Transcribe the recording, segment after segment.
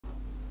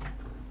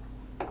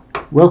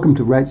Welcome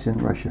to Rights in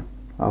Russia,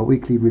 our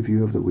weekly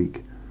review of the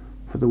week,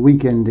 for the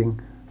week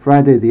ending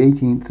Friday the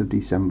 18th of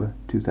December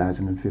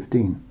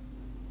 2015.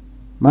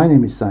 My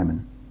name is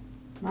Simon.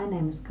 My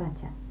name is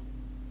Katya.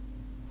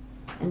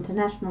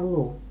 International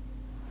law.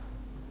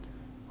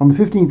 On the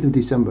 15th of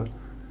December,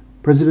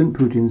 President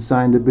Putin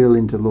signed a bill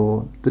into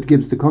law that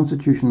gives the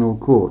Constitutional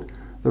Court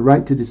the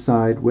right to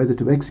decide whether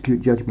to execute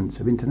judgments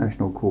of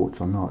international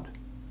courts or not.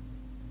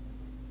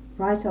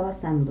 Right of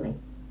assembly.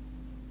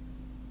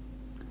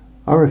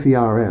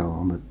 RFE-RL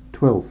on the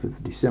 12th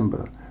of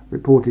December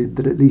reported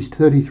that at least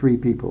 33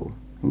 people,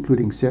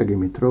 including Sergei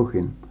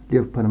Mitrokhin,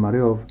 Lev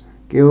Ponomaryov,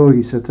 Georgy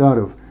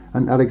Satarov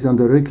and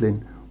Alexander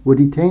Ryklin, were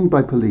detained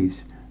by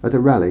police at a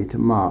rally to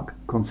mark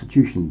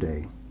Constitution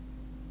Day.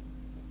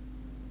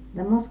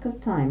 The Moscow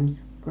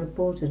Times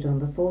reported on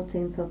the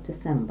 14th of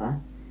December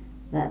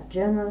that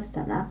journalist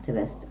and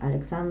activist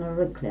Alexander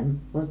Ryklin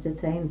was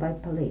detained by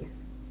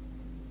police.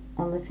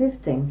 On the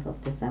 15th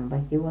of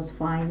December, he was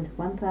fined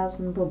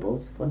 1,000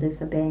 rubles for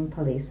disobeying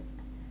police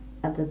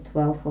at the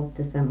 12th of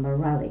December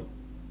rally.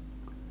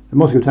 The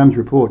Moscow Times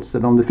reports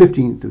that on the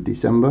 15th of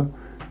December,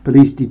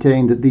 police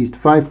detained at least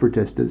 5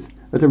 protesters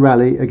at a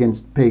rally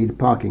against paid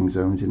parking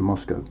zones in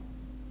Moscow.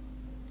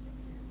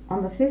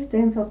 On the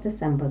 15th of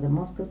December, the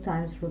Moscow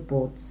Times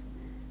reports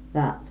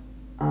that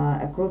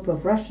a group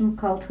of Russian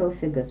cultural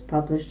figures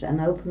published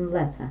an open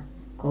letter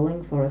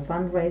calling for a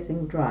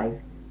fundraising drive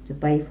to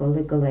pay for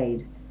legal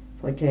aid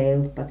for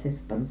jailed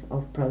participants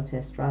of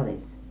protest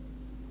rallies.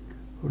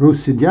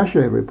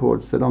 Russidyasha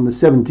reports that on the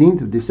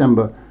 17th of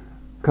December,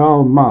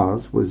 Karl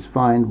Marx was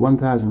fined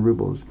 1,000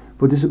 rubles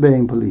for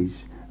disobeying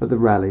police at the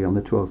rally on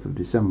the 12th of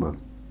December.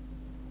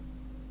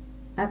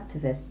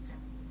 Activists.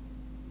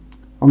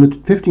 On the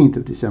 15th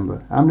of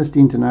December, Amnesty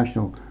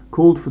International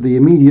called for the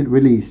immediate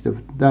release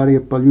of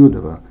Daria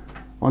Polyudova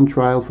on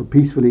trial for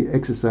peacefully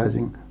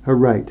exercising her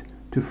right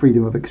to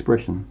freedom of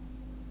expression.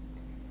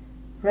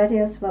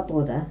 Radio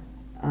Svoboda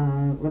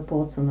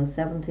reports on the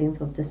 17th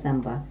of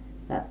December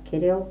that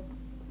Kirill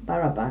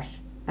Barabash,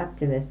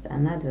 activist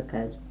and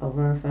advocate of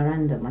a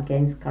referendum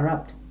against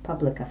corrupt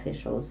public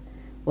officials,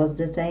 was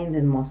detained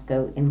in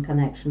Moscow in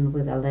connection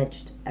with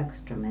alleged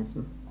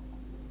extremism.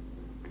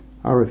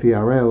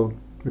 RFE-RL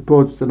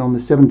reports that on the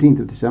 17th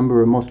of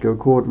December, a Moscow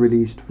court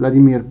released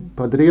Vladimir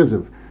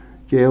Podrezov,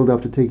 jailed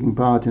after taking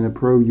part in a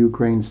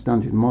pro-Ukraine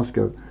stunt in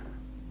Moscow,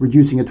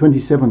 reducing a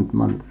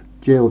 27-month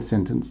jail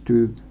sentence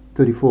to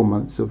 34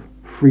 months of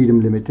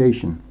freedom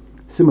limitation,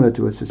 similar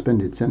to a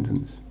suspended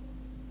sentence.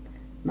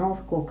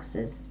 North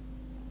Caucasus.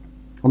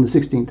 On the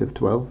 16th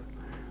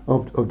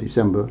of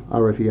December,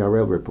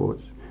 RFE-RL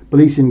reports,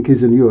 police in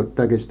Kyzylyurt,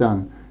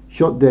 Dagestan,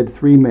 shot dead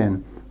 3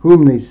 men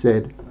who they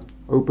said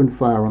opened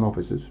fire on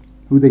officers.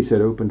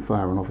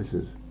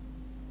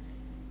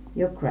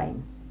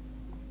 Ukraine.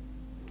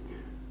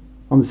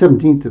 On the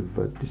 17th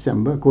of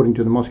December, according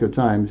to the Moscow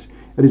Times,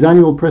 at his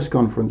annual press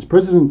conference,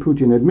 President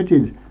Putin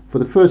admitted for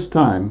the first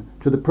time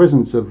to the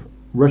presence of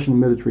Russian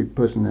military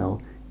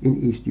personnel in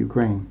East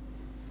Ukraine.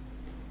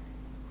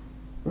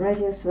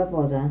 Radio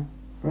Svoboda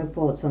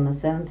reports on the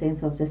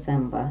 17th of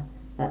December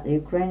that the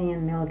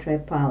Ukrainian military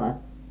pilot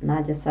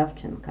Nadia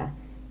Savchenko,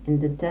 in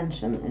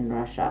detention in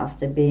Russia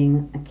after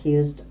being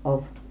accused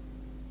of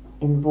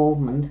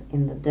involvement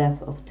in the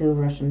death of 2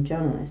 Russian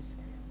journalists,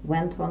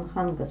 went on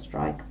hunger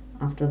strike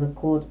after the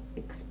court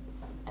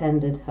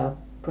extended her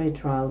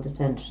pre-trial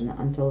detention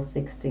until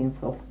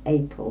 16th of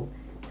April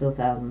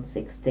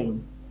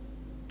 2016.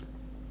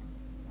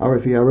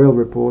 RFE-RL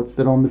reports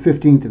that on the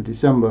 15th of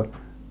December,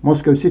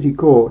 Moscow City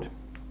Court,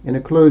 in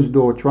a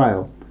closed-door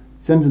trial,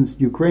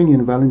 sentenced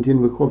Ukrainian Valentin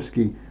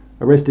Vychovsky,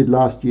 arrested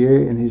last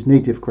year in his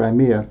native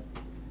Crimea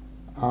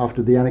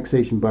after the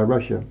annexation by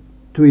Russia,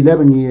 to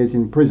 11 years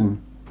in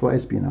prison for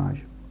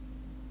espionage.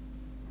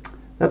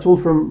 That's all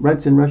from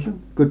Rights in Russia.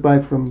 Goodbye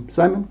from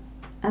Simon.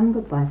 And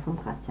goodbye from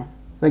Katya.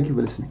 Thank you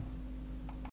for listening.